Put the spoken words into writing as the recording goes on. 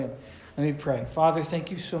Let me pray. Father,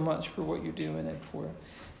 thank you so much for what you're doing and for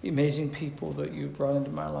the amazing people that you brought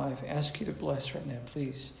into my life. I ask you to bless right now,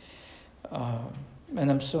 please.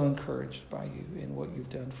 And I'm so encouraged by you and what you've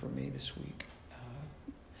done for me this week.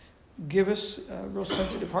 Give us a real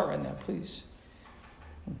sensitive heart right now, please.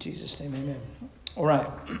 In Jesus' name, amen. All right.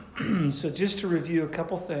 So just to review a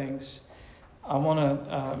couple things, I want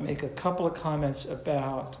to make a couple of comments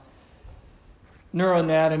about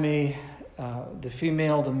neuroanatomy, the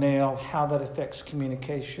female, the male, how that affects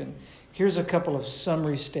communication. Here's a couple of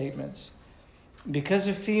summary statements. Because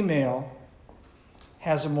a female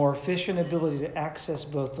has a more efficient ability to access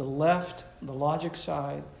both the left, the logic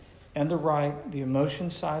side, and the right, the emotion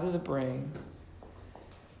side of the brain,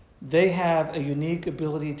 they have a unique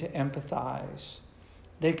ability to empathize.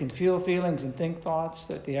 They can feel feelings and think thoughts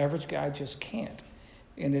that the average guy just can't.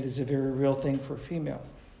 And it is a very real thing for a female.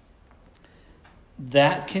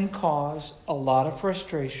 That can cause a lot of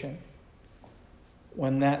frustration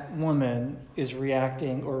when that woman is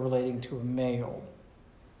reacting or relating to a male.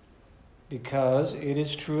 Because it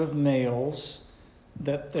is true of males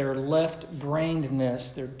that their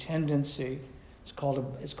left-brainedness, their tendency, it's called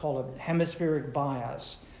a hemispheric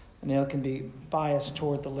bias. A male can be biased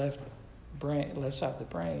toward the left side of the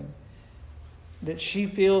brain. That she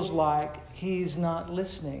feels like he's not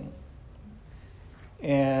listening.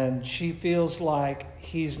 And she feels like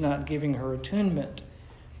he's not giving her attunement.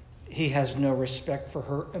 He has no respect for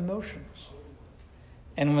her emotions.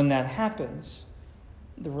 And when that happens,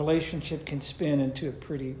 the relationship can spin into a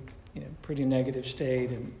pretty negative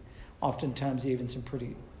state, and oftentimes even some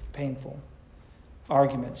pretty painful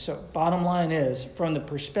arguments. So bottom line is, from the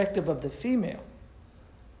perspective of the female,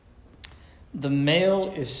 the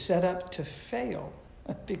male is set up to fail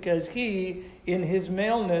because he, in his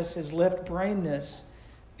maleness, his left-brainness,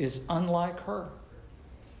 is unlike her.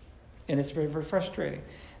 And it's very, very frustrating.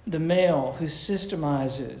 The male who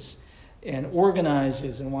systemizes and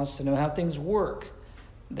organizes and wants to know how things work,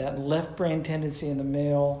 that left brain tendency in the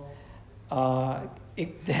male,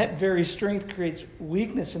 that very strength creates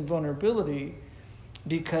weakness and vulnerability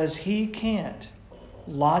because he can't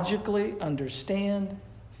logically understand,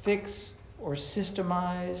 fix, or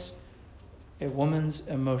systemize a woman's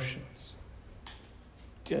emotions.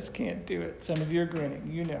 Just can't do it. Some of you are grinning,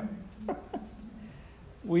 you know.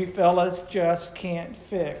 We fellas just can't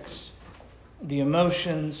fix the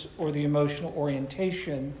emotions or the emotional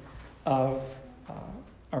orientation of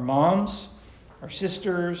our moms, our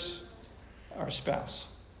sisters, our spouse.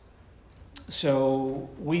 So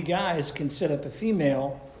we guys can set up a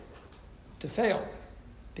female to fail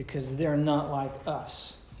because they're not like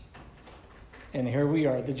us. And here we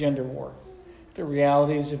are, the gender war. The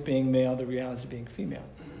realities of being male, the realities of being female.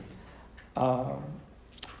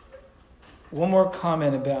 One more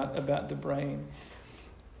comment about the brain.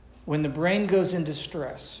 When the brain goes into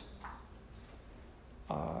stress,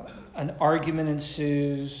 an argument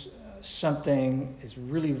ensues, something is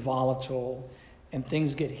really volatile, and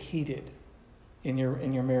things get heated in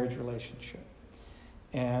your marriage relationship.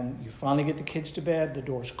 And you finally get the kids to bed, the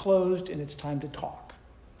door's closed, and it's time to talk.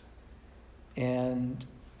 And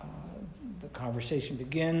the conversation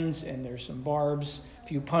begins, and there's some barbs, a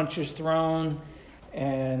few punches thrown,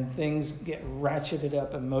 and things get ratcheted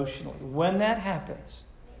up emotionally. When that happens,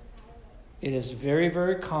 it is very,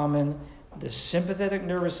 very common. The sympathetic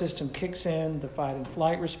nervous system kicks in, the fight and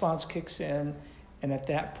flight response kicks in, and at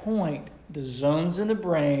that point, the zones in the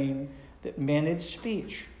brain that manage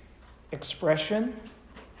speech, expression,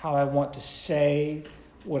 how I want to say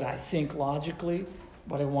what I think logically,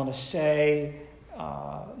 what I want to say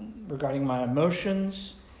regarding my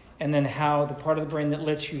emotions, and then how the part of the brain that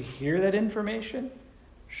lets you hear that information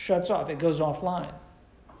shuts off. It goes offline.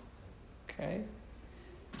 Okay?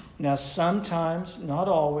 Now, sometimes, not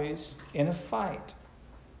always, in a fight,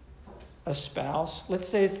 a spouse, let's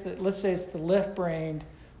say it's the left-brained,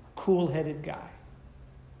 cool-headed guy,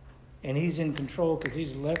 and he's in control because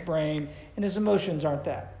he's left-brained, and his emotions aren't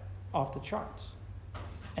that off the charts.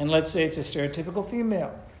 And let's say it's a stereotypical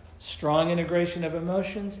female, strong integration of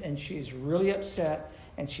emotions, and she's really upset,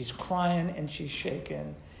 and she's crying, and she's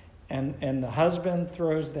shaking, and the husband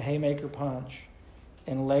throws the haymaker punch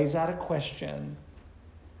and lays out a question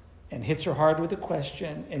and hits her hard with a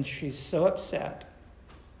question, and she's so upset.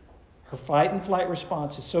 Her fight and flight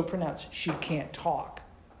response is so pronounced, she can't talk.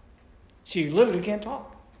 She literally can't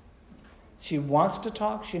talk. She wants to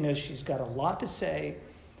talk. She knows she's got a lot to say,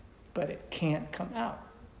 but it can't come out.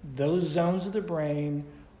 Those zones of the brain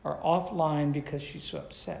are offline because she's so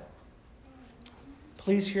upset.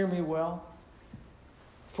 Please hear me well.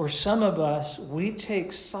 For some of us, we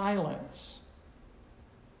take silence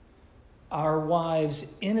our wives'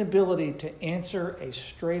 inability to answer a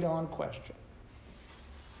straight-on question,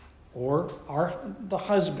 or the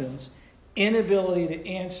husband's inability to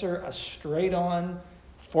answer a straight-on,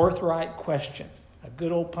 forthright question, a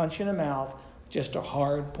good old punch in the mouth, just a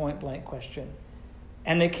hard, point-blank question,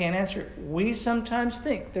 and they can't answer it. We sometimes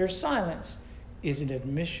think their silence is an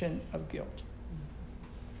admission of guilt.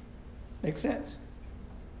 Make sense?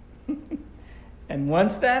 And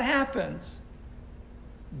once that happens,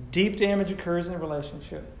 deep damage occurs in the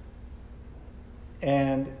relationship.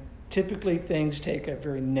 And typically things take a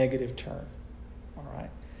very negative turn. All right?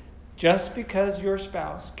 Just because your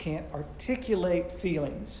spouse can't articulate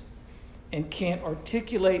feelings and can't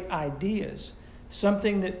articulate ideas,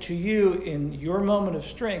 something that to you in your moment of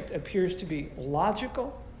strength appears to be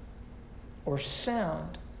logical or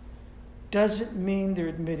sound, doesn't mean they're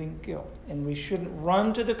admitting guilt. And we shouldn't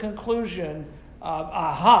run to the conclusion of,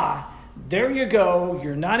 aha, there you go,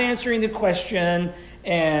 you're not answering the question,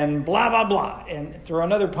 and blah, blah, blah, and throw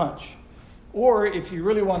another punch. Or if you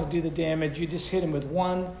really want to do the damage, you just hit them with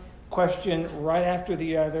one question right after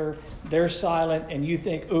the other. They're silent, and you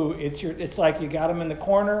think, ooh, it's like you got them in the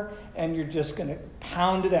corner, and you're just going to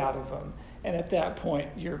pound it out of them. And at that point,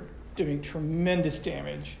 you're doing tremendous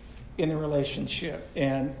damage in the relationship,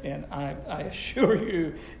 and I assure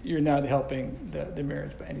you, you're not helping the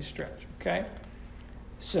marriage by any stretch, okay?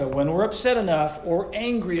 So when we're upset enough or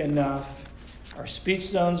angry enough, our speech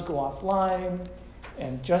zones go offline,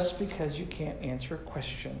 and just because you can't answer a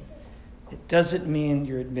question, it doesn't mean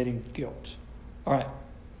you're admitting guilt. All right.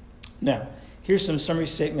 Now, here's some summary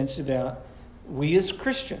statements about we as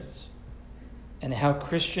Christians and how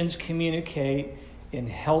Christians communicate in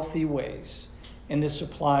healthy ways. And this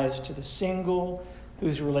applies to the single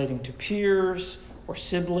who's relating to peers or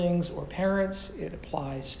siblings or parents. It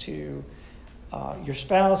applies to your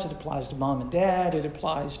spouse. It applies to mom and dad. It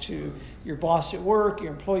applies to your boss at work,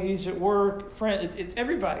 your employees at work, friends. It's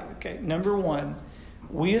everybody. Okay. Number one,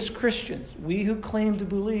 we as Christians, we who claim to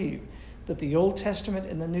believe that the Old Testament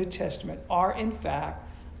and the New Testament are in fact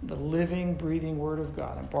the living, breathing Word of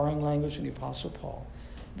God. I'm borrowing language from the Apostle Paul.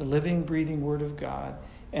 The living, breathing Word of God.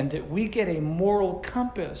 And that we get a moral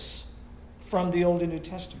compass from the Old and New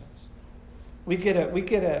Testaments. We get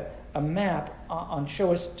a map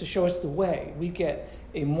to show us the way. We get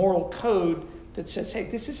a moral code that says, hey,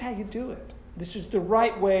 this is how you do it. This is the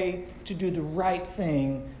right way to do the right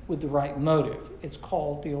thing with the right motive. It's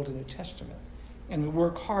called the Old and New Testament. And we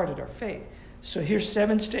work hard at our faith. So here's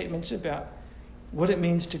 7 statements about what it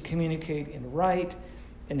means to communicate in right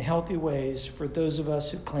and healthy ways for those of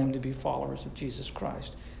us who claim to be followers of Jesus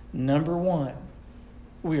Christ. Number 1,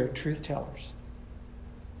 we are truth tellers.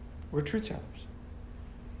 We're truth tellers,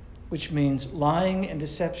 which means lying and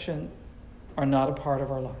deception are not a part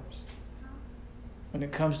of our lives. When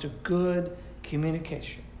it comes to good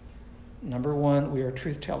communication, number 1, we are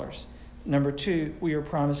truth tellers. Number 2, we are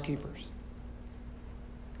promise keepers.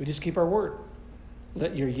 We just keep our word.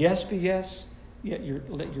 Let your yes be yes, let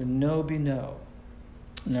your no be no.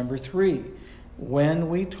 Number 3, when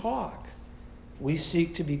we talk, we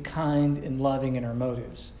seek to be kind and loving in our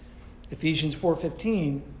motives. Ephesians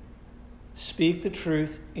 4:15, speak the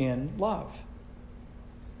truth in love.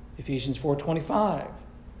 Ephesians 4:25,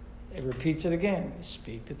 it repeats it again,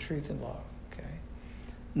 speak the truth in love. Okay.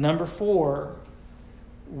 Number 4,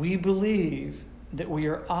 we believe that we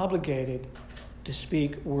are obligated to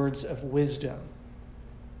speak words of wisdom.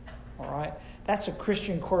 All right? That's a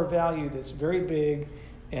Christian core value that's very big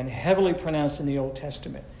and heavily pronounced in the Old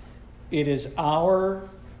Testament. It is our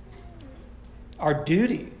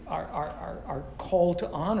duty, our call to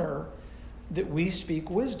honor that we speak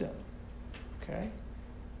wisdom. Okay?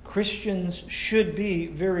 Christians should be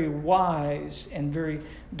very wise and very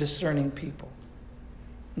discerning people.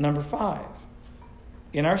 Number 5,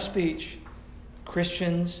 in our speech,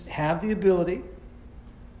 Christians have the ability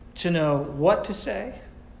to know what to say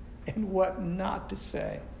and what not to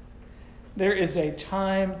say. There is a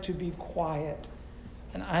time to be quiet,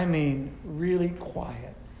 and I mean really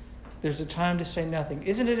quiet. There's a time to say nothing.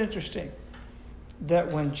 Isn't it interesting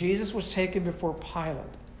that when Jesus was taken before Pilate,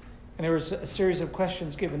 and there was a series of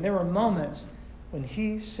questions given, there were moments when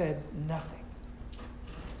he said nothing.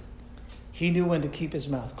 He knew when to keep his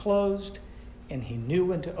mouth closed, and he knew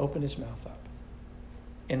when to open his mouth up.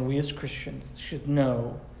 And we as Christians should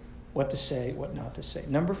know what to say, what not to say.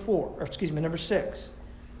 Number 6.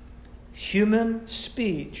 Human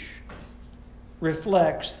speech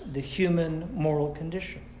reflects the human moral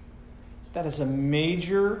condition. That is a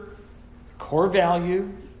major core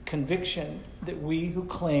value, conviction that we who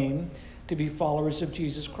claim to be followers of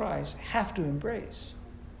Jesus Christ have to embrace.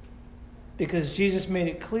 Because Jesus made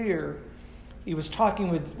it clear He was talking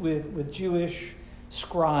with Jewish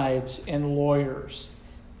scribes and lawyers.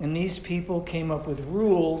 And these people came up with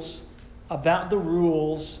rules about the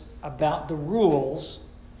rules about the rules.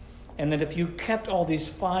 And that if you kept all these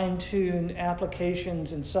fine-tuned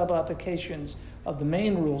applications and sub-applications of the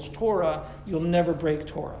main rules, Torah, you'll never break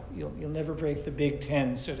Torah. You'll never break the Big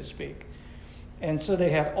Ten, so to speak. And so they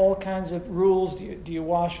had all kinds of rules. Do you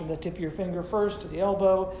wash from the tip of your finger first to the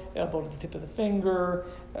elbow to the tip of the finger?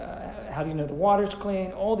 How do you know the water's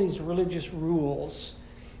clean? All these religious rules.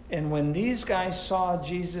 And when these guys saw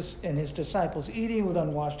Jesus and his disciples eating with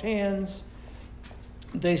unwashed hands,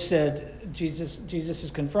 they said, Jesus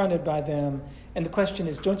is confronted by them. And the question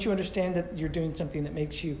is, don't you understand that you're doing something that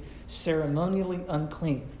makes you ceremonially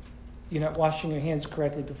unclean? You're not washing your hands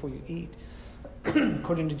correctly before you eat,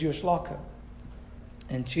 according to Jewish law code.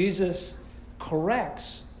 And Jesus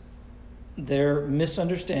corrects their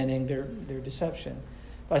misunderstanding, their deception,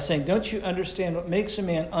 by saying, don't you understand what makes a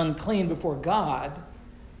man unclean before God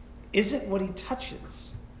isn't what he touches.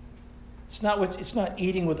 It's not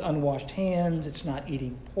eating with unwashed hands. It's not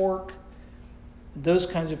eating pork. Those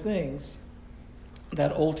kinds of things,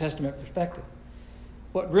 that Old Testament perspective.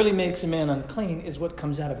 What really makes a man unclean is what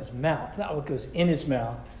comes out of his mouth. Not what goes in his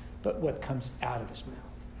mouth, but what comes out of his mouth.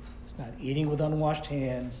 It's not eating with unwashed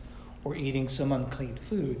hands or eating some unclean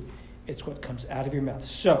food. It's what comes out of your mouth.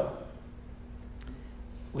 So,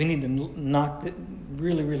 we need to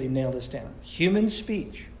really nail this down. Human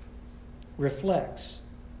speech reflects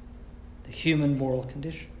the human moral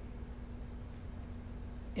condition.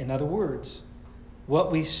 In other words,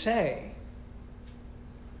 what we say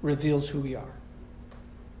reveals who we are.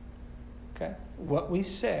 Okay? What we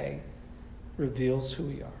say reveals who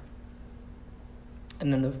we are.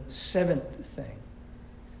 And then the seventh thing,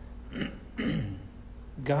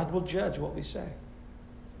 God will judge what we say.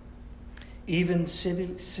 Even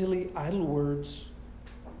silly idle words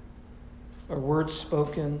or words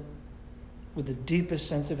spoken with the deepest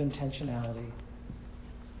sense of intentionality,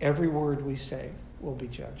 every word we say will be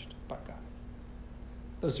judged by God.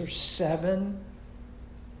 Those are 7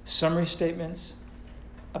 summary statements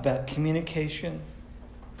about communication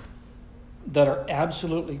that are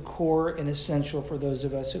absolutely core and essential for those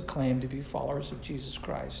of us who claim to be followers of Jesus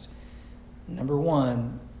Christ. Number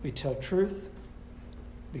 1, we tell truth.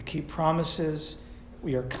 We keep promises.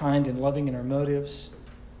 We are kind and loving in our motives.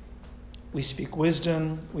 We speak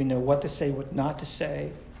wisdom. We know what to say, what not to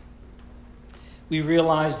say. We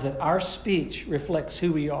realize that our speech reflects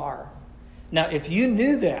who we are. Now, if you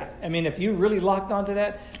knew that, if you really locked onto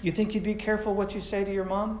that, you think you'd be careful what you say to your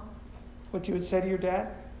mom? What you would say to your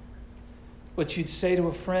dad? What you'd say to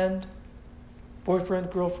a friend,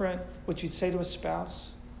 boyfriend, girlfriend? What you'd say to a spouse?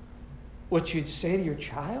 What you'd say to your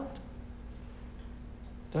child?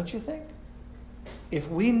 Don't you think? If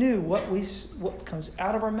we knew what comes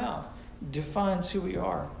out of our mouth defines who we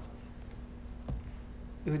are,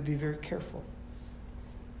 we would be very careful.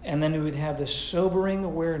 And then we would have this sobering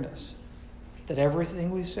awareness that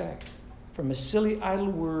everything we say, from a silly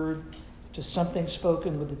idle word to something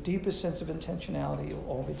spoken with the deepest sense of intentionality, will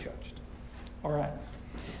all be judged. All right.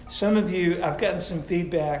 Some of you, I've gotten some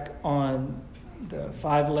feedback on the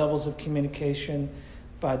 5 levels of communication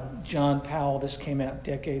by John Powell. This came out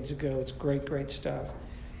decades ago. It's great stuff.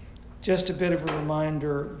 Just a bit of a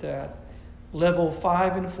reminder that level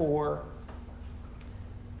 5 and 4,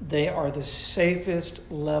 they are the safest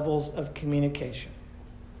levels of communication.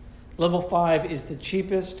 Level 5 is the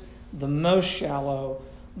cheapest, the most shallow,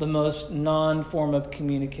 the most non-form of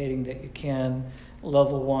communicating that you can.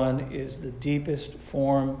 Level 1 is the deepest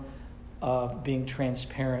form of being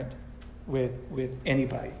transparent with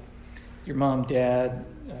anybody. Your mom, dad,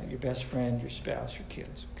 your best friend, your spouse, your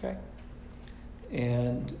kids, okay?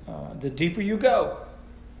 And the deeper you go,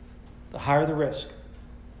 the higher the risk.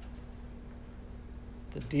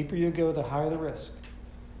 The deeper you go, the higher the risk.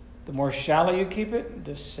 The more shallow you keep it,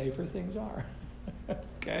 the safer things are.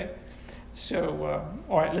 Okay? So,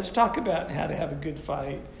 all right, let's talk about how to have a good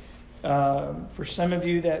fight. For some of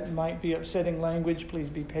you that might be upsetting language, please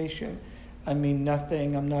be patient. I mean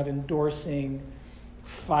nothing. I'm not endorsing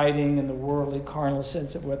fighting in the worldly, carnal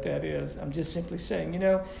sense of what that is. I'm just simply saying,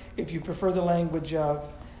 if you prefer the language of,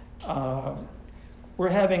 we're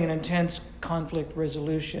having an intense conflict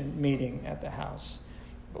resolution meeting at the house,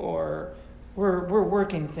 or we're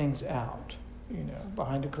working things out,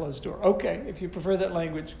 behind a closed door. Okay, if you prefer that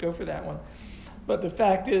language, go for that one. But the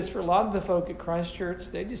fact is, for a lot of the folk at Christ Church,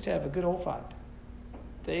 they just have a good old fight.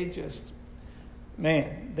 They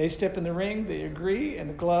step in the ring, they agree, and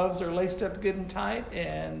the gloves are laced up good and tight,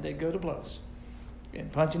 and they go to blows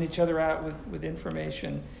and punching each other out with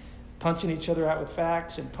information. punching each other out with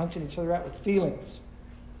facts and punching each other out with feelings.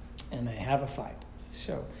 And they have a fight.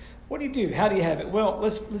 So what do you do? How do you have it? Well,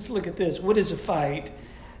 let's look at this. What is a fight?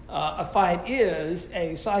 A fight is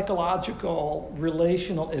a psychological,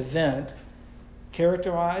 relational event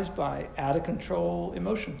characterized by out-of-control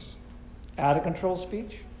emotions, out-of-control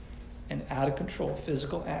speech, and out-of-control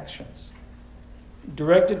physical actions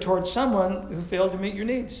directed towards someone who failed to meet your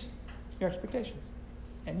needs, your expectations.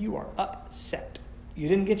 And you are upset. You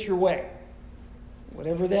didn't get your way.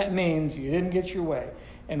 Whatever that means, you didn't get your way.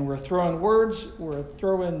 And we're throwing words, we're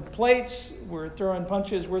throwing plates, we're throwing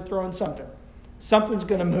punches, we're throwing something. Something's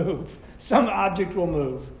going to move. Some object will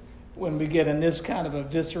move when we get in this kind of a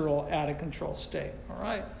visceral, out-of-control state. All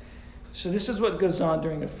right? So this is what goes on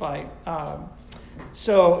during a fight.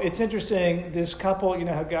 So it's interesting, this couple, you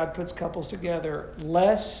know how God puts couples together.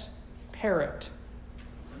 Les Parrott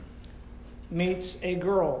meets a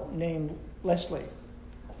girl named Leslie.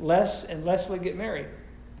 Les and Leslie get married.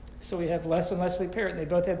 So we have Les and Leslie Parrott, and they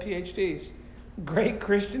both have PhDs. Great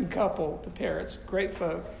Christian couple, the Parrotts, great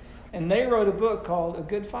folk. And they wrote a book called A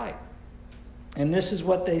Good Fight. And this is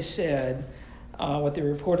what they said, what they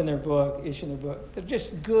report in their book, issue in their book. They're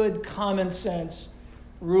just good common sense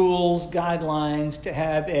rules, guidelines to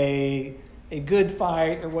have a good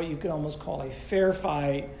fight, or what you could almost call a fair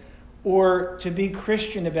fight, or to be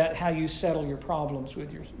Christian about how you settle your problems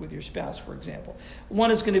with your spouse, for example.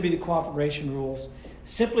 One is going to be the cooperation rules.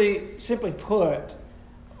 Simply put,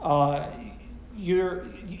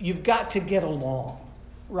 you've got to get along,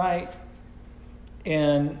 right?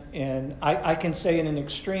 And I can say in an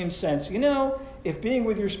extreme sense, if being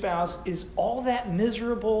with your spouse is all that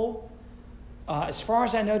miserable, as far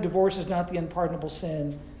as I know, divorce is not the unpardonable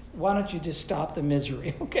sin. Why don't you just stop the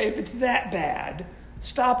misery? Okay, if it's that bad,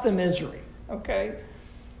 stop the misery. Okay,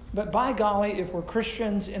 but by golly, if we're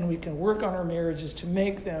Christians and we can work on our marriages to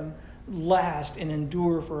make them last and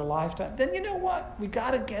endure for a lifetime, then you know what? We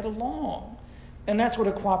got to get along, and that's what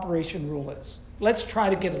a cooperation rule is. Let's try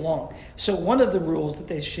to get along. So one of the rules that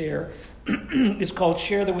they share is called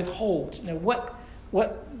share the withhold. Now, what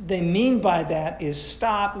they mean by that is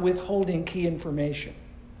stop withholding key information.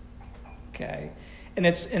 Okay? And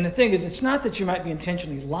the thing is, it's not that you might be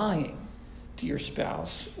intentionally lying to your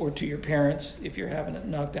spouse or to your parents if you're having a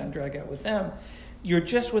knockdown, drag out with them. You're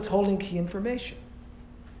just withholding key information.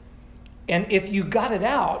 And if you got it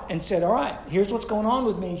out and said, all right, here's what's going on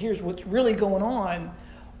with me, here's what's really going on,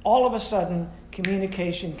 all of a sudden,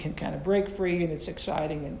 communication can kind of break free, and it's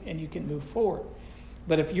exciting, and you can move forward.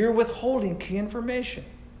 But if you're withholding key information,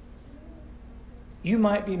 you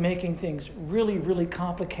might be making things really, really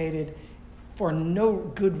complicated for no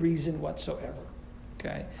good reason whatsoever.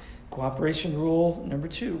 Okay? Cooperation rule number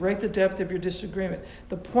 2, rate the depth of your disagreement.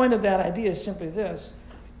 The point of that idea is simply this.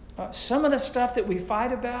 Some of the stuff that we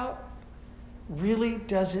fight about really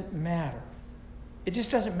doesn't matter. It just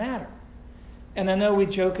doesn't matter. And I know we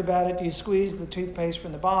joke about it. Do you squeeze the toothpaste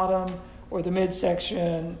from the bottom or the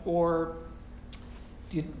midsection, or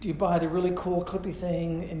do you buy the really cool clippy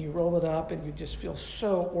thing and you roll it up and you just feel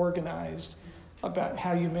so organized about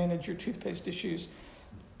how you manage your toothpaste issues?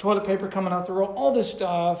 Toilet paper coming off the roll, all this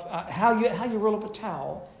stuff, how you roll up a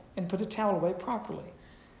towel and put a towel away properly.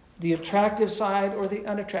 The attractive side or the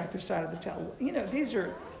unattractive side of the towel.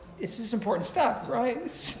 It's just important stuff, right?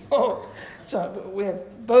 So we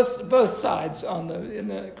have both sides in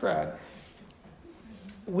the crowd.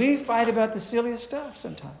 We fight about the silliest stuff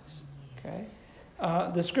sometimes. Okay,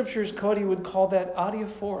 the scriptures, Cody would call that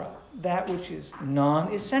adiaphora, that which is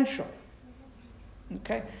non-essential.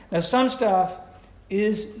 Okay, now some stuff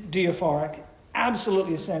is diaphoric,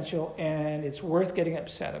 absolutely essential, and it's worth getting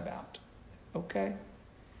upset about. Okay,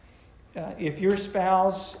 if your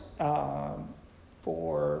spouse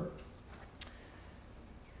for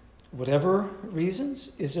whatever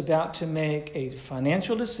reasons, is about to make a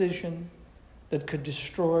financial decision that could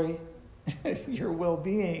destroy your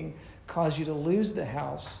well-being, cause you to lose the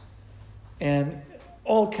house, and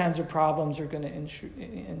all kinds of problems are going to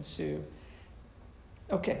ensue.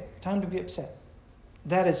 Okay, time to be upset.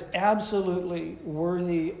 That is absolutely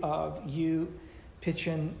worthy of you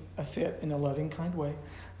pitching a fit in a loving, kind way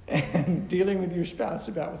and dealing with your spouse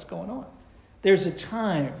about what's going on. There's a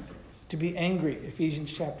time to be angry,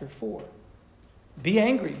 Ephesians chapter 4. Be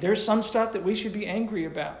angry. There's some stuff that we should be angry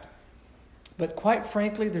about. But quite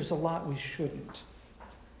frankly, there's a lot we shouldn't.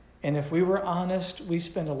 And if we were honest, we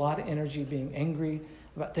spend a lot of energy being angry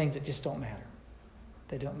about things that just don't matter.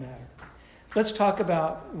 They don't matter. Let's talk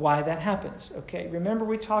about why that happens. Okay, remember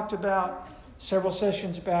we talked about several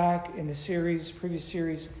sessions back in the previous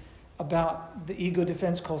series, about the ego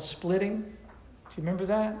defense called splitting. Do you remember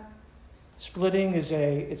that? Splitting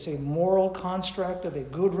it's a moral construct of a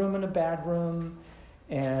good room and a bad room.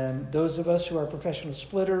 And those of us who are professional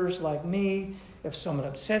splitters like me, if someone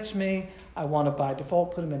upsets me, I want to by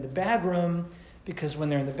default put them in the bad room, because when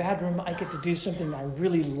they're in the bad room, I get to do something I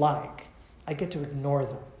really like. I get to ignore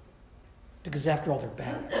them, because after all, they're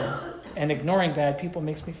bad. And ignoring bad people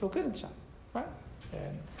makes me feel good inside, right?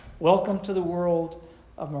 And welcome to the world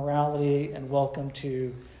of morality, and welcome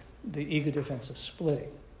to the ego defense of splitting.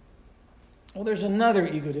 Well, there's another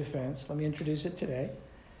ego defense, let me introduce it today,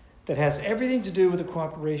 that has everything to do with the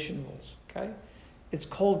cooperation rules, okay? It's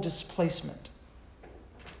called displacement.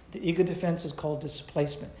 The ego defense is called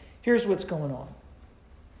displacement. Here's what's going on.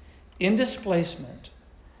 In displacement,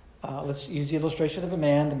 let's use the illustration of a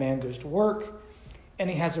man. The man goes to work, and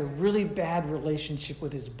he has a really bad relationship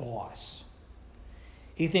with his boss.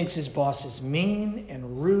 He thinks his boss is mean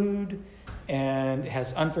and rude and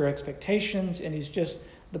has unfair expectations, and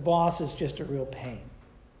the boss is just a real pain.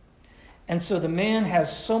 And so the man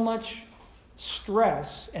has so much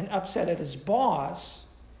stress and upset at his boss,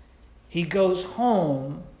 he goes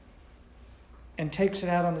home and takes it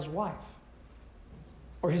out on his wife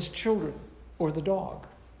or his children or the dog.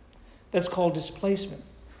 That's called displacement.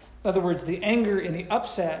 In other words, the anger and the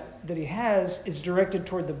upset that he has is directed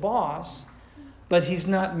toward the boss, but he's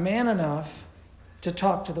not man enough to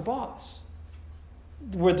talk to the boss,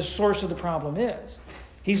 where the source of the problem is.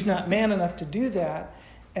 He's not man enough to do that,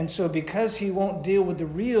 and so because he won't deal with the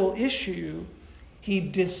real issue, he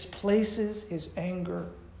displaces his anger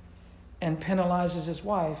and penalizes his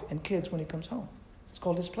wife and kids when he comes home. It's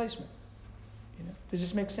called displacement. Does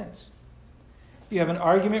this make sense? You have an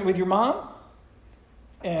argument with your mom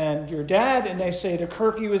and your dad, and they say the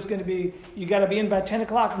curfew is going to be, you got to be in by 10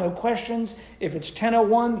 o'clock, no questions. If it's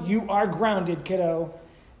 10:01, you are grounded, kiddo.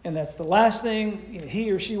 And that's the last thing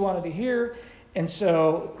he or she wanted to hear. And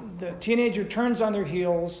so the teenager turns on their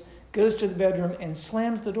heels, goes to the bedroom, and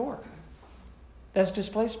slams the door. That's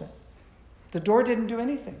displacement. The door didn't do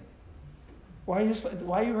anything. Why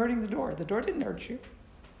are you hurting the door? The door didn't hurt you.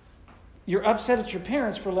 You're upset at your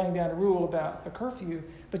parents for laying down a rule about a curfew,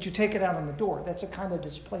 but you take it out on the door. That's a kind of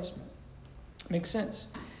displacement. Makes sense.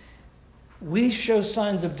 We show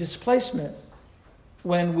signs of displacement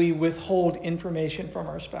when we withhold information from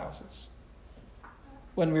our spouses.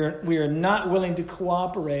 When we are not willing to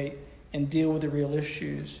cooperate and deal with the real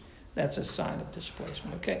issues, that's a sign of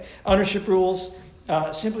displacement. Okay. Ownership rules.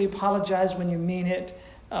 Simply apologize when you mean it.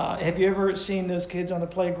 Have you ever seen those kids on the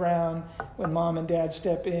playground when mom and dad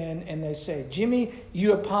step in and they say, Jimmy,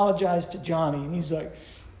 you apologize to Johnny. And he's like,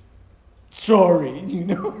 sorry,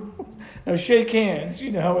 Now shake hands,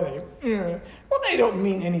 Well, they don't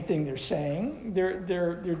mean anything they're saying.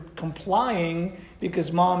 They're complying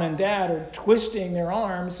because mom and dad are twisting their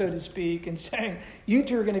arms, so to speak, and saying, you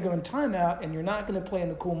two are going to go in timeout and you're not going to play in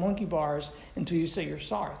the cool monkey bars until you say you're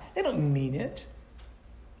sorry. They don't mean it.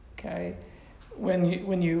 Okay?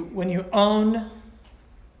 When you own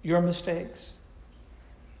your mistakes,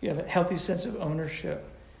 you have a healthy sense of ownership.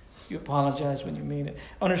 You apologize when you mean it.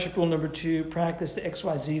 Ownership rule number 2, practice the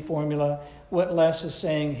XYZ formula. What Les is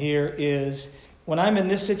saying here is, when I'm in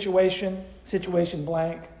this situation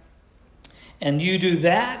blank, and you do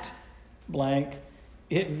that blank,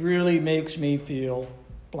 it really makes me feel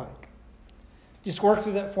blank. Just work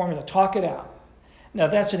through that formula. Talk it out. Now,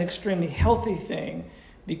 that's an extremely healthy thing,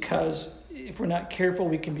 because if we're not careful,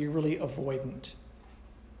 we can be really avoidant.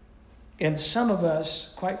 And some of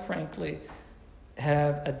us, quite frankly,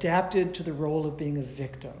 have adapted to the role of being a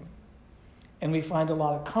victim. And we find a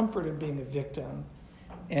lot of comfort in being a victim.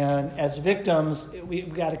 And as victims,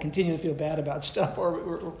 we've got to continue to feel bad about stuff, or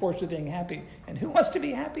we're forced to being happy. And who wants to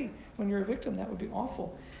be happy when you're a victim? That would be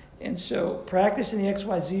awful. And so practicing the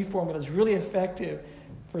XYZ formula is really effective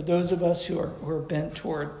for those of us who are bent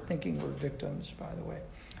toward thinking we're victims, by the way.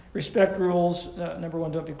 Respect rules. Number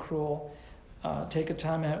 1, don't be cruel. Take a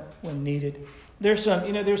time out when needed. There's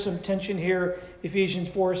some tension here. Ephesians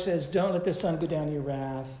 4 says, don't let the sun go down your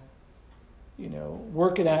wrath.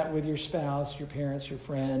 Work it out with your spouse, your parents, your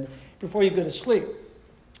friend, before you go to sleep.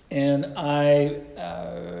 And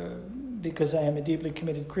because I am a deeply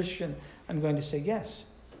committed Christian, I'm going to say, yes,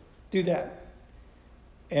 do that.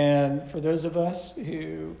 And for those of us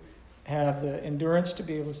who have the endurance to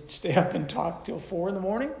be able to stay up and talk till 4 in the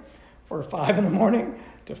morning or 5 in the morning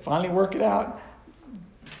to finally work it out,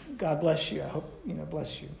 God bless you. I hope,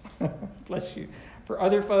 bless you. Bless you. For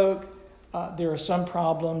other folk, there are some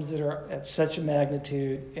problems that are at such a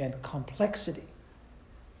magnitude and complexity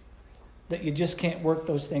that you just can't work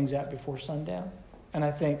those things out before sundown. And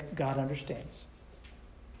I think God understands.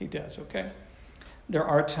 He does, okay? There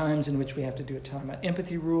are times in which we have to do a timeout.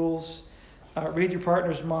 Empathy rules. Read your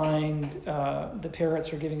partner's mind. The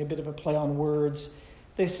parrots are giving a bit of a play on words.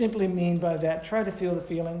 They simply mean by that, try to feel the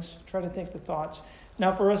feelings, try to think the thoughts.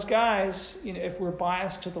 Now, for us guys, if we're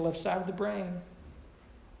biased to the left side of the brain,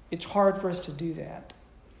 it's hard for us to do that.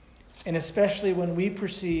 And especially when we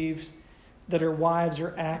perceive that our wives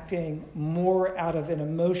are acting more out of an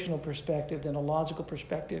emotional perspective than a logical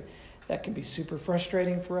perspective, that can be super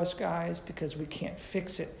frustrating for us guys because we can't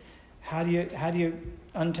fix it. How do you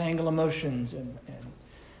untangle emotions and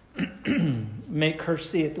make her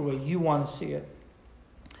see it the way you want to see it?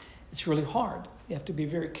 It's really hard. You have to be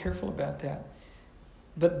very careful about that.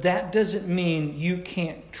 But that doesn't mean you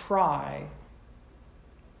can't try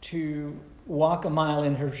to walk a mile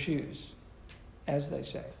in her shoes, as they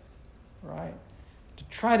say, right? To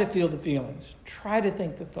try to feel the feelings, try to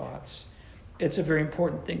think the thoughts. It's a very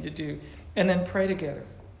important thing to do. And then pray together.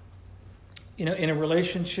 In a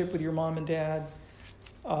relationship with your mom and dad,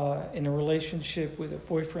 in a relationship with a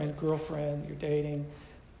boyfriend, girlfriend, you're dating,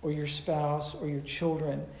 or your spouse, or your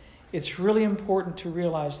children, it's really important to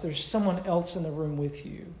realize there's someone else in the room with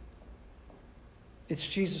you. It's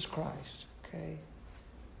Jesus Christ, okay?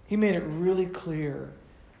 He made it really clear,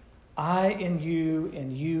 I in you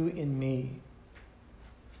and you in me.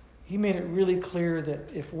 He made it really clear that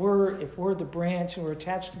if we're the branch and we're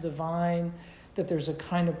attached to the vine, that there's a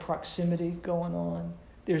kind of proximity going on.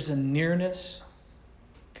 There's a nearness.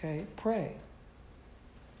 Okay, pray.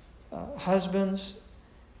 Husbands,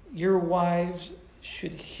 your wives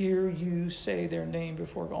should hear you say their name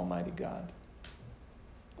before Almighty God.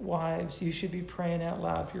 Wives, you should be praying out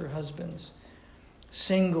loud for your husbands.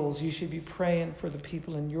 Singles, you should be praying for the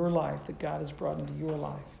people in your life that God has brought into your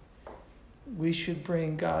life. We should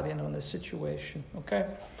bring God in on this situation, okay?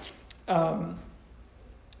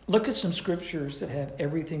 Look at some scriptures that have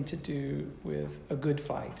everything to do with a good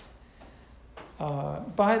fight.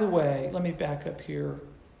 By the way, let me back up here.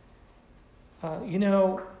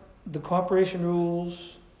 The cooperation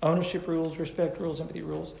rules, ownership rules, respect rules, empathy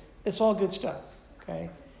rules, it's all good stuff, okay?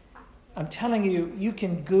 I'm telling you, you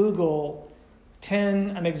can Google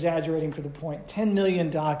 10, I'm exaggerating for the point, 10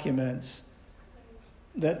 million documents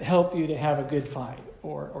that help you to have a good fight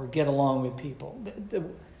or get along with people.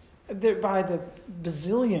 They're by the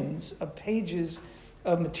bazillions of pages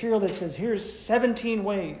of material that says, here's 17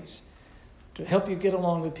 ways to help you get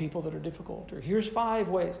along with people that are difficult, or here's 5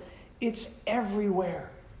 ways. It's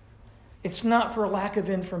everywhere. It's not for a lack of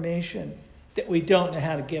information that we don't know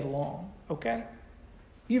how to get along, okay?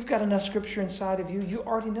 You've got enough scripture inside of you. You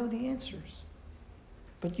already know the answers.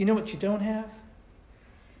 But you know what you don't have?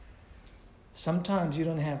 Sometimes you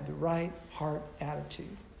don't have the right heart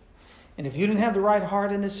attitude. And if you didn't have the right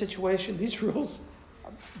heart in this situation, these rules,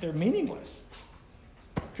 they're meaningless.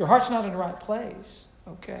 If your heart's not in the right place,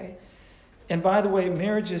 okay? And by the way,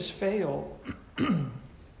 marriages fail,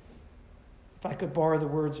 if I could borrow the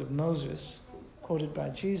words of Moses, quoted by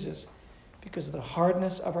Jesus, because of the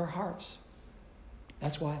hardness of our hearts.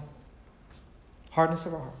 That's why. Hardness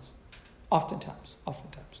of our hearts. Oftentimes.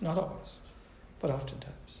 Not always, but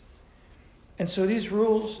oftentimes. And so these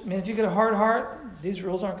rules, if you get a hard heart, these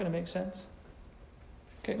rules aren't going to make sense.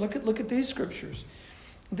 Okay, look at these scriptures.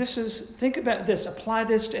 Think about this. Apply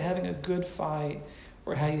this to having a good fight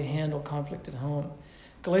or how you handle conflict at home.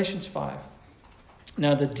 Galatians 5.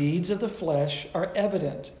 Now the deeds of the flesh are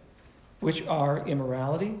evident, which are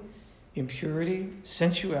immorality, impurity,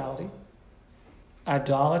 sensuality,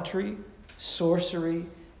 idolatry, sorcery,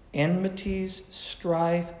 enmities,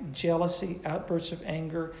 strife, jealousy, outbursts of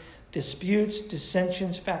anger, disputes,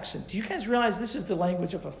 dissensions, factions. Do you guys realize this is the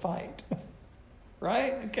language of a fight?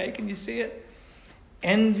 Right? Okay, can you see it?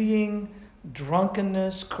 Envying,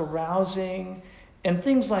 drunkenness, carousing, and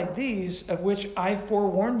things like these, of which I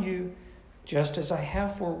forewarn you, just as I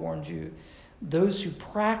have forewarned you. Those who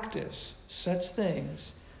practice such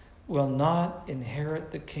things will not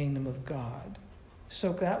inherit the kingdom of God.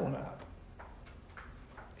 Soak that one up.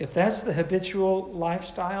 If that's the habitual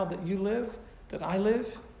lifestyle that you live, that I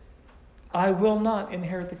live, I will not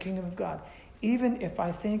inherit the kingdom of God, even if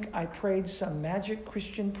I think I prayed some magic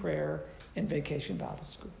Christian prayer in Vacation Bible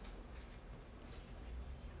School.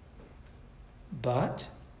 But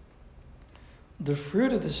the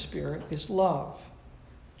fruit of the Spirit is love,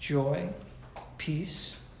 joy,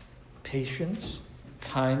 peace, patience,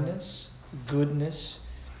 kindness, goodness,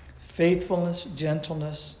 faithfulness,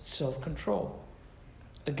 gentleness, self-control.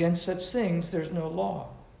 Against such things there's no law.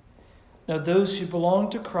 Now those who belong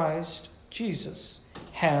to Christ Jesus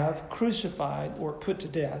have crucified or put to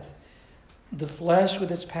death the flesh with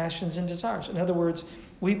its passions and desires. In other words,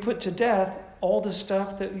 we put to death all the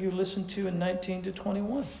stuff that you listened to in 19 to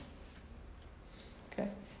 21. Okay?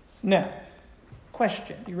 Now,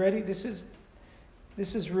 Question. You ready? This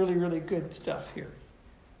is really, really good stuff here.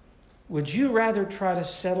 Would you rather try to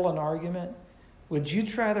settle an argument? Would you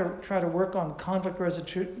try to work on conflict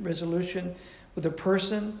resolution with a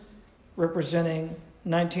person representing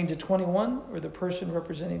 19 to 21 or the person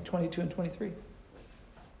representing 22 and 23?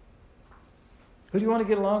 Who do you want to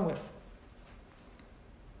get along with?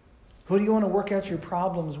 Who do you want to work out your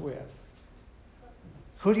problems with?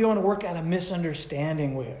 Who do you want to work out a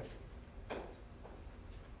misunderstanding with?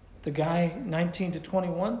 The guy 19 to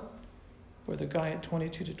 21 or the guy at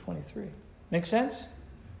 22 to 23? Make sense?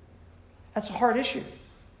 That's a hard issue.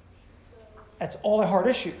 That's all a hard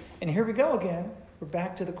issue. And here we go again. We're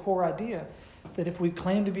back to the core idea that if we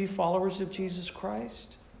claim to be followers of Jesus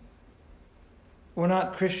Christ, we're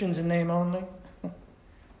not Christians in name only.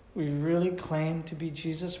 We really claim to be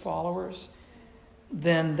Jesus followers,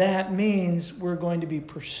 then that means we're going to be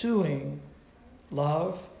pursuing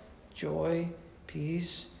love, joy,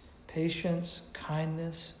 peace, patience,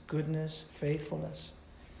 kindness, goodness, faithfulness,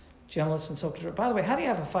 gentleness, and self-control. By the way, how do you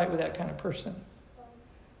have a fight with that kind of person?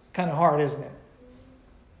 Kind of hard, isn't it?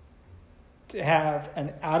 To have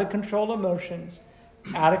an out-of-control emotions,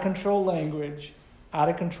 out-of-control language,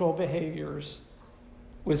 out-of-control behaviors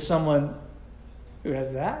with someone who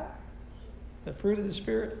has that? The fruit of the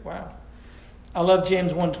Spirit? Wow. I love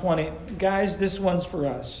James 1:20. Guys, this one's for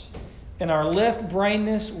us. In our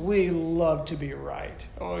left-brainness, we love to be right.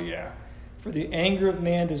 Oh, yeah. For the anger of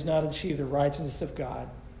man does not achieve the righteousness of God.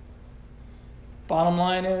 Bottom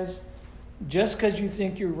line is, just because you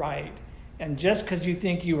think you're right and just because you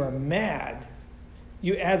think you are mad,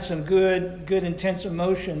 you add some good intense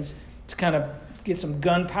emotions to kind of get some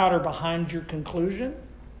gunpowder behind your conclusion,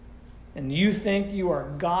 and you think you are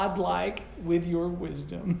godlike with your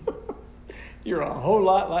wisdom. You're a whole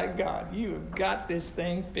lot like God. You have got this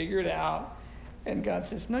thing figured out. And God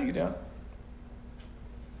says, no, you don't.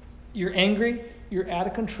 You're angry, you're out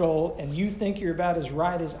of control, and you think you're about as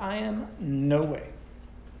right as I am? No way.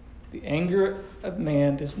 The anger of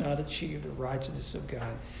man does not achieve the righteousness of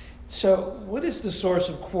God. So, what is the source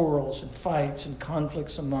of quarrels and fights and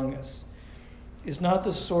conflicts among us? Is not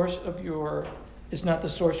the source your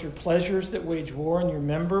pleasures that wage war on your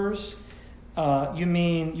members? You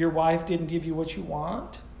mean your wife didn't give you what you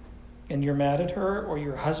want and you're mad at her, or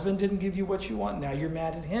your husband didn't give you what you want, now you're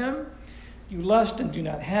mad at him? You lust and do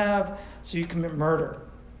not have, so you commit murder.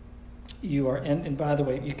 You are, and by the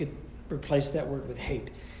way, you could replace that word with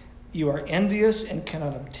hate. You are envious and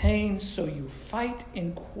cannot obtain, so you fight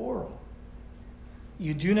and quarrel.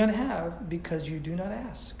 You do not have because you do not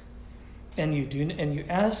ask. And you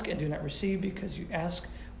ask and do not receive because you ask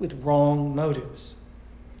with wrong motives,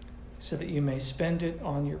 so that you may spend it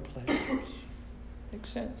on your pleasures. Makes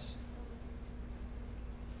sense?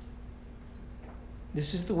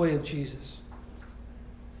 This is the way of Jesus.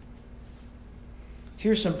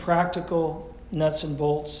 Here's some practical nuts and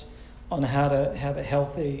bolts on how to have a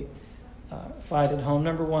healthy fight at home.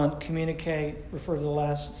 Number one, communicate. Refer to the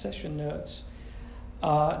last session notes.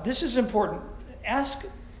 This is important. Ask,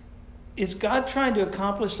 is God trying to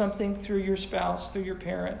accomplish something through your spouse, through your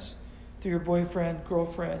parents, through your boyfriend,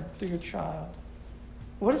 girlfriend, through your child?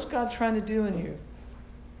 What is God trying to do in you?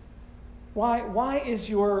 Why is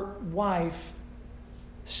your wife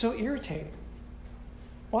so irritating?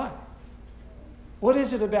 Why? What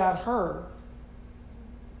is it about her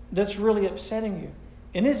that's really upsetting you?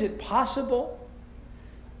 And is it possible?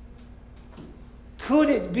 Could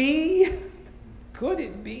it be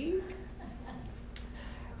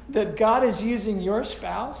that God is using your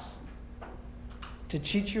spouse to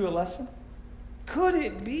teach you a lesson? Could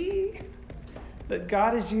it be that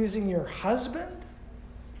God is using your husband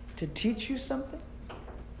to teach you something?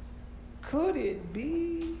 Could it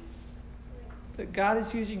be that God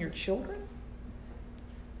is using your children?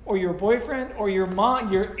 Or your boyfriend? Or your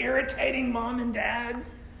mom, your irritating mom and dad?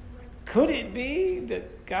 Could it be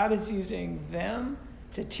that God is using them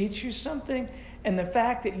to teach you something? And the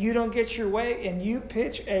fact that you don't get your way and you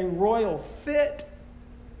pitch a royal fit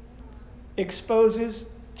exposes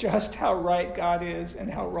just how right God is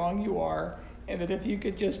and how wrong you are. And that if you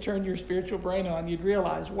could just turn your spiritual brain on, you'd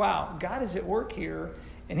realize, wow, God is at work here.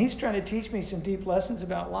 And he's trying to teach me some deep lessons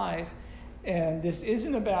about life. And this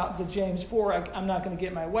isn't about the James 4, I'm not going to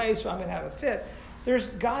get my way, so I'm going to have a fit.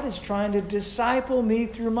 God is trying to disciple me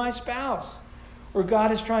through my spouse. Or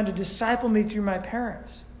God is trying to disciple me through my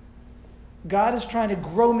parents. God is trying to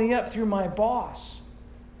grow me up through my boss.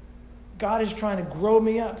 God is trying to grow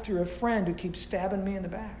me up through a friend who keeps stabbing me in the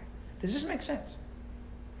back. Does this make sense?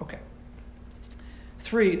 Okay.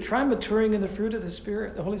 3, try maturing in the fruit of the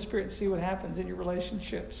Spirit, the Holy Spirit, and see what happens in your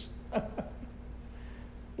relationships.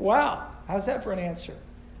 Wow. How's that for an answer?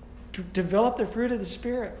 To develop the fruit of the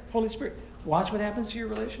Spirit, Holy Spirit. Watch what happens to your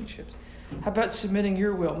relationships. How about submitting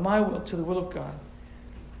your will, my will, to the will of God?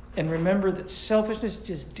 And remember that selfishness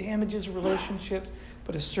just damages relationships,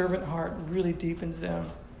 but a servant heart really deepens them.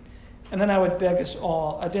 And then I would beg us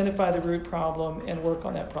all, identify the root problem and work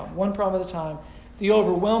on that problem. One problem at a time. The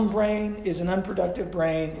overwhelmed brain is an unproductive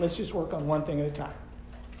brain. Let's just work on one thing at a time.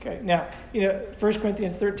 Okay. Now, 1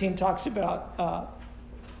 Corinthians 13 talks about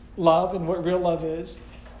love and what real love is.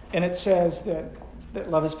 And it says that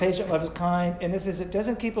love is patient, love is kind. And it says it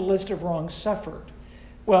doesn't keep a list of wrongs suffered.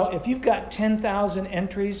 Well, if you've got 10,000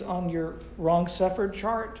 entries on your wrong suffered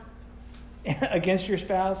chart against your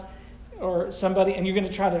spouse or somebody, and you're going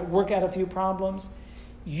to try to work out a few problems,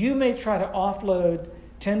 you may try to offload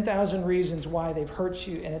 10,000 reasons why they've hurt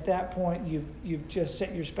you, and at that point, you've just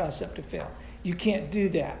set your spouse up to fail. You can't do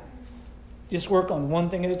that. Just work on one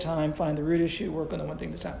thing at a time, find the root issue, work on the one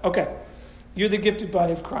thing at a time. Okay, you're the gifted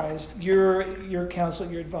body of Christ. Your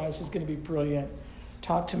counsel, your advice is going to be brilliant.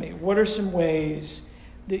 Talk to me. What are some ways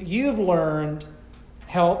that you've learned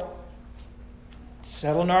help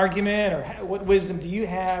settle an argument, or what wisdom do you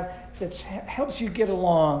have that helps you get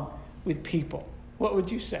along with people? What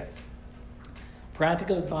would you say?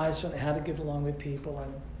 Practical advice on how to get along with people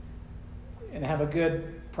and have a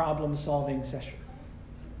good problem-solving session.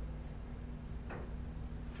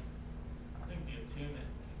 I think the attunement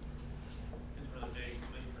is really big,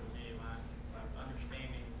 at least for me. My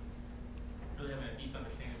understanding, really having a deep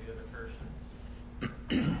understanding of the other person.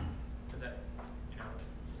 Because that,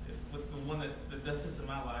 with the one that's just in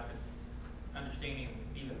my life, it's understanding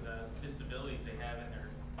even the disabilities they have in their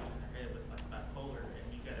head with like bipolar, and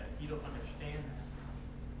you don't understand that,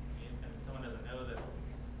 and someone doesn't know that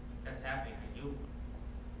that's happening, and you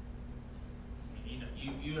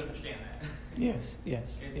understand that. Yes.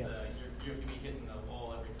 It's you're going to be hitting the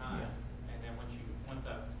wall every time, and then once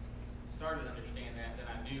I started to understand that, then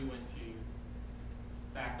I knew when to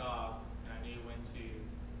back off, and I knew when to.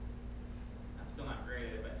 I'm still not great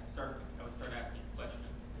at it, but I would start asking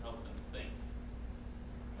questions to help them think,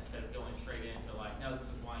 instead of going straight into like, no, this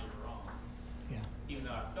is why you're wrong. Yeah. Even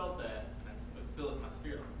though I felt that, and I would feel it in my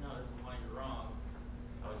spirit, like, no, this is why you're wrong.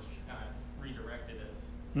 I would just kind of redirect it as.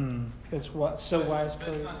 That's so wise,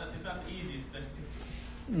 Cody. It's not the easiest thing to do.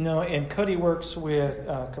 No, and Cody works with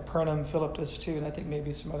Capernaum, Philip does too, and I think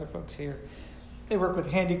maybe some other folks here. They work with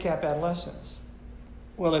handicapped adolescents.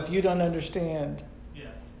 Well, if you don't understand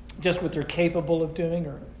just what they're capable of doing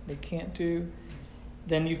or they can't do,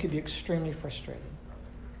 then you could be extremely frustrated.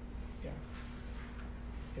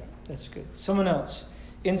 Yeah, that's good. Someone else.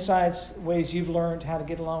 Insights, ways you've learned how to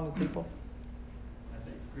get along with people? I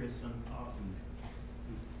think, Chris, often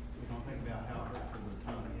we don't think about how hurtful the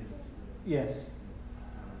tongue is. Yes.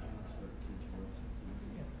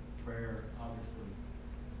 Prayer, obviously,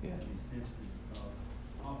 be sensitive, because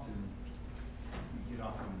often you get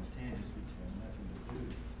off on the tangents which have nothing to do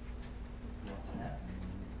with what's happening.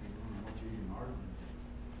 They don't know what you're even arguing.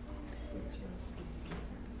 Which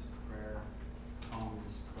prayer,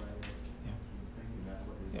 calmness, prayer. Think about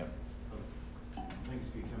what it is. Things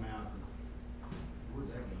can come out. Where'd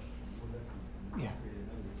that go? Where'd that come from? Yeah.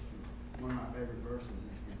 One of my favorite verses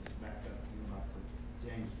is just back up, like for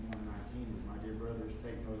James 1:19 is, my dear brothers,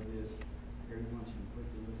 take note of this. Everyone should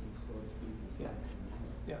quickly listen, slow to speak.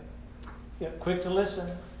 Yeah, quick to listen,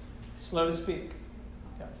 slow to speak.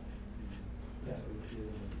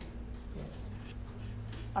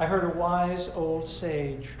 I heard a wise old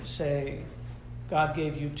sage say, God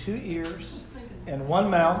gave you 2 ears and 1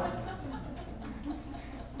 mouth.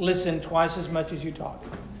 Listen twice as much as you talk.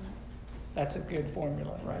 That's a good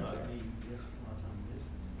formula right there.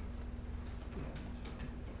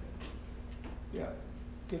 Yeah,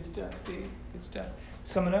 good stuff, Steve. Good stuff.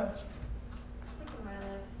 Someone else? I think in my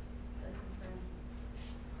life, as with friends,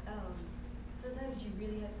 sometimes you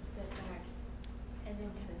really have to step back and then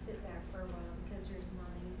kind of sit back for a while, because you're just not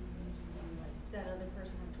anything you used to do. Like, that other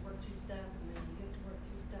person has to work through stuff, and then you have to work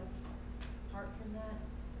through stuff apart from that.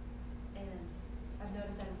 And I've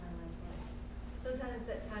noticed that in my life. Like, sometimes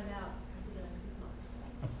that time out has to be like 6 months.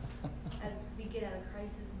 As we get out of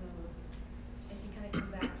crisis mode, and you kind of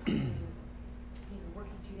come back to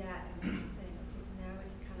working through that and then saying, okay, so now we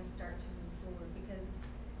can kind of start to move forward, because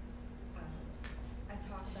I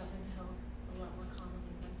talk about mental health a lot more commonly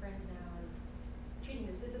with my friends now as treating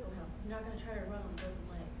it as physical health. You're not going to try to run on a broken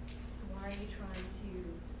leg. So why are you trying to,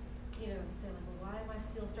 say like, well, why am I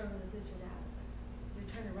still struggling with this or that? It's like,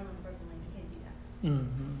 you're trying to run on a broken leg. You can't do that.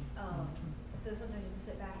 So sometimes you just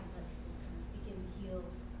sit back and let people kind of begin to heal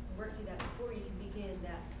and work through that before you can begin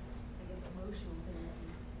that, I guess, emotional bit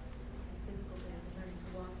and physical bit, and learning to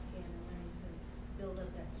walk again and learning build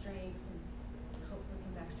up that strength and to hopefully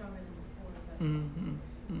come back stronger than before.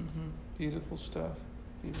 But Beautiful stuff.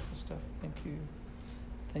 Beautiful stuff. Thank you.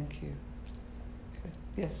 Thank you. Okay.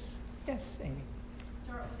 Yes. Yes, Amy.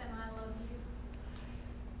 Start with an I love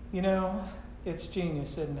you. You know, it's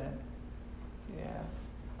genius, isn't it? Yeah.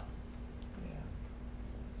 Yeah.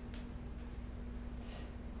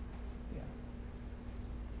 Yeah.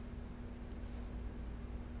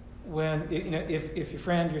 When, if your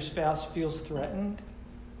friend, your spouse feels threatened,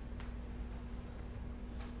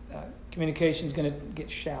 communication is going to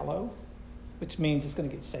get shallow, which means it's going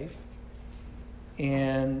to get safe.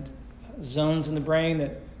 And zones in the brain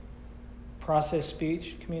that process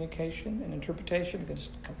speech, communication, and interpretation are going to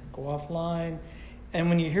go offline. And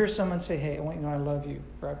when you hear someone say, "Hey, I want you to know I love you,"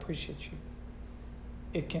 or "I appreciate you,"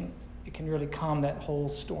 it can really calm that whole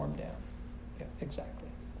storm down. Yeah, exactly.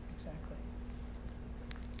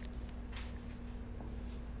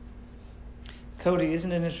 Cody,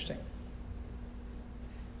 isn't it interesting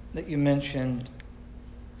that you mentioned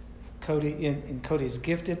Cody in Cody's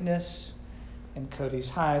giftedness and Cody's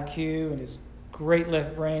high IQ and his great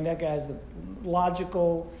left brain? That guy's the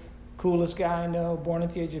logical, coolest guy I know, born at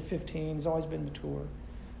the age of 15. He's always been mature.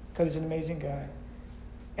 Cody's an amazing guy.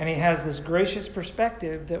 And he has this gracious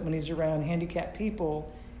perspective that when he's around handicapped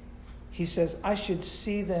people, he says, I should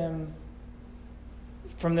see them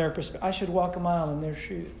from their perspective. I should walk a mile in their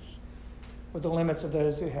shoes with the limits of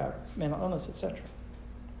those who have mental illness, etc.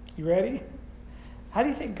 You ready? How do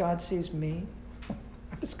you think God sees me?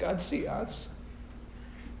 How does God see us?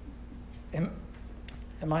 Am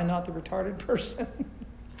I not the retarded person?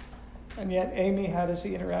 And yet, Amy, how does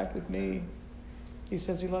he interact with me? He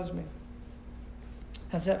says he loves me.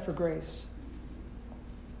 How's that for grace?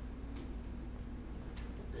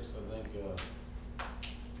 Chris, I think the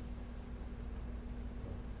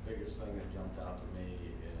biggest thing that jumped out to me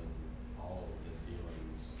in all of the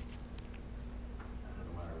dealings,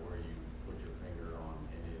 no matter where you put your finger on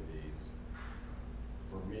any of these,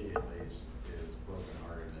 for me at least, is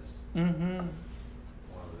brokenheartedness. Mm-hmm.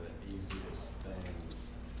 One of the easiest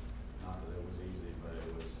things, not that it was easy, but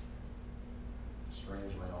it was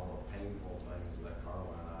strangely all the painful things that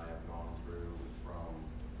Carla and I have gone through from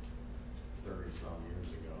 30-some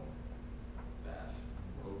years ago that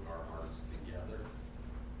broke our hearts together,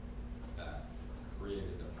 that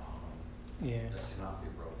created a bond Yes. that cannot be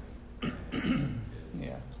broken. And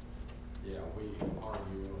Yeah. yeah, we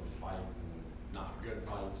argue and fight, and not good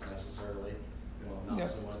fights necessarily, not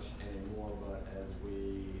Yep. so much anymore, but as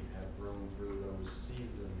we have grown through those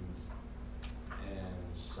seasons and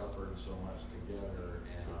suffered so much together,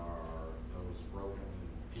 and those broken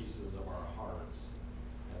pieces of our hearts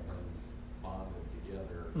have been bonded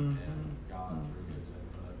together, and God, through His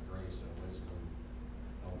infinite grace and wisdom,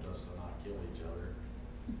 helped us to not kill each other.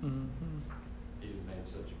 He's made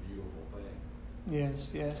such a beautiful thing. Yes.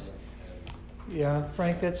 And Yeah,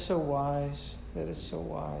 Frank, that's so wise. That is so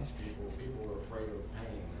wise. people are afraid of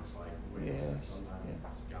pain. It's like, wait a minute, Yes, sometimes yeah.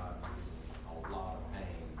 God uses a lot of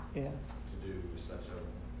pain Yeah. to do such an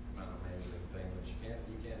amazing thing that you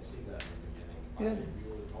can't see that in the beginning. Yeah. If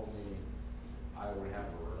you would have told me I would have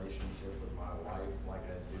a relationship with my wife like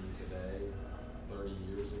I do today, 30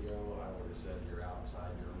 years ago, I would have said you're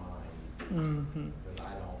outside your mind, because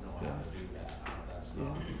I don't know how to do that. That's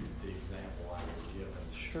not the example I was given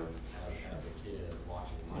Sure. as a kid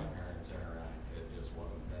watching my parents interact. It just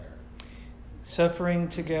wasn't there. Suffering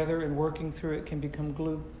together and working through it can become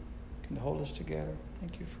glue, can hold us together.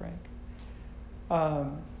 Thank you, Frank.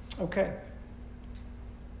 Okay.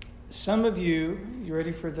 Some of you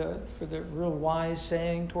ready for the real wise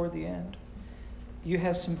saying toward the end? You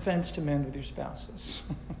have some fence to mend with your spouses.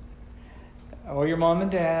 Or your mom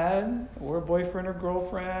and dad, or a boyfriend or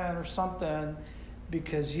girlfriend or something,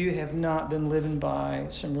 because you have not been living by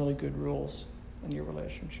some really good rules in your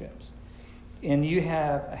relationships. And you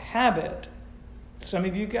have a habit, some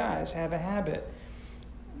of you guys have a habit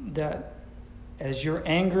that as your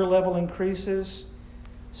anger level increases,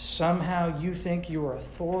 somehow you think your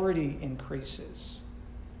authority increases.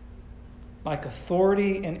 Like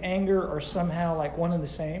authority and anger are somehow like one and the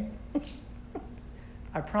same.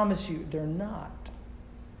 I promise you, they're not.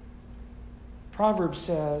 Proverbs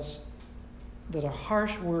says that a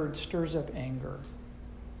harsh word stirs up anger.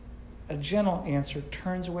 A gentle answer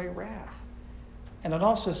turns away wrath. And it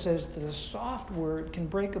also says that a soft word can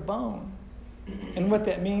break a bone. And what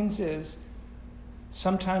that means is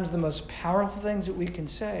sometimes the most powerful things that we can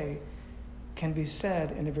say can be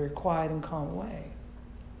said in a very quiet and calm way.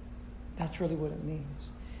 That's really what it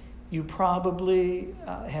means. You probably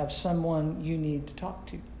have someone you need to talk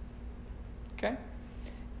to. Okay?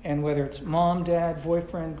 And whether it's mom, dad,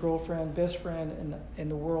 boyfriend, girlfriend, best friend in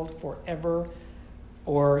the world forever,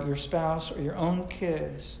 or your spouse or your own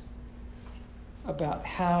kids, about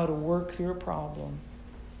how to work through a problem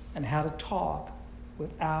and how to talk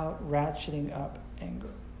without ratcheting up anger.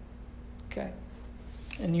 Okay?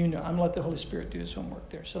 And I'm going to let the Holy Spirit do his homework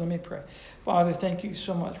there. So let me pray. Father, thank you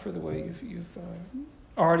so much for the way you've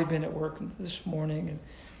already been at work this morning. And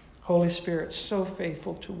Holy Spirit, so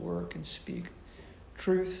faithful to work and speak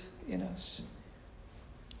truth in us.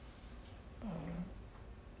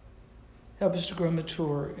 Help us to grow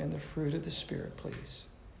mature in the fruit of the Spirit, please.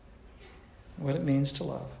 What it means to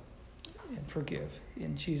love and forgive.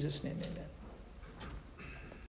 In Jesus' name, amen.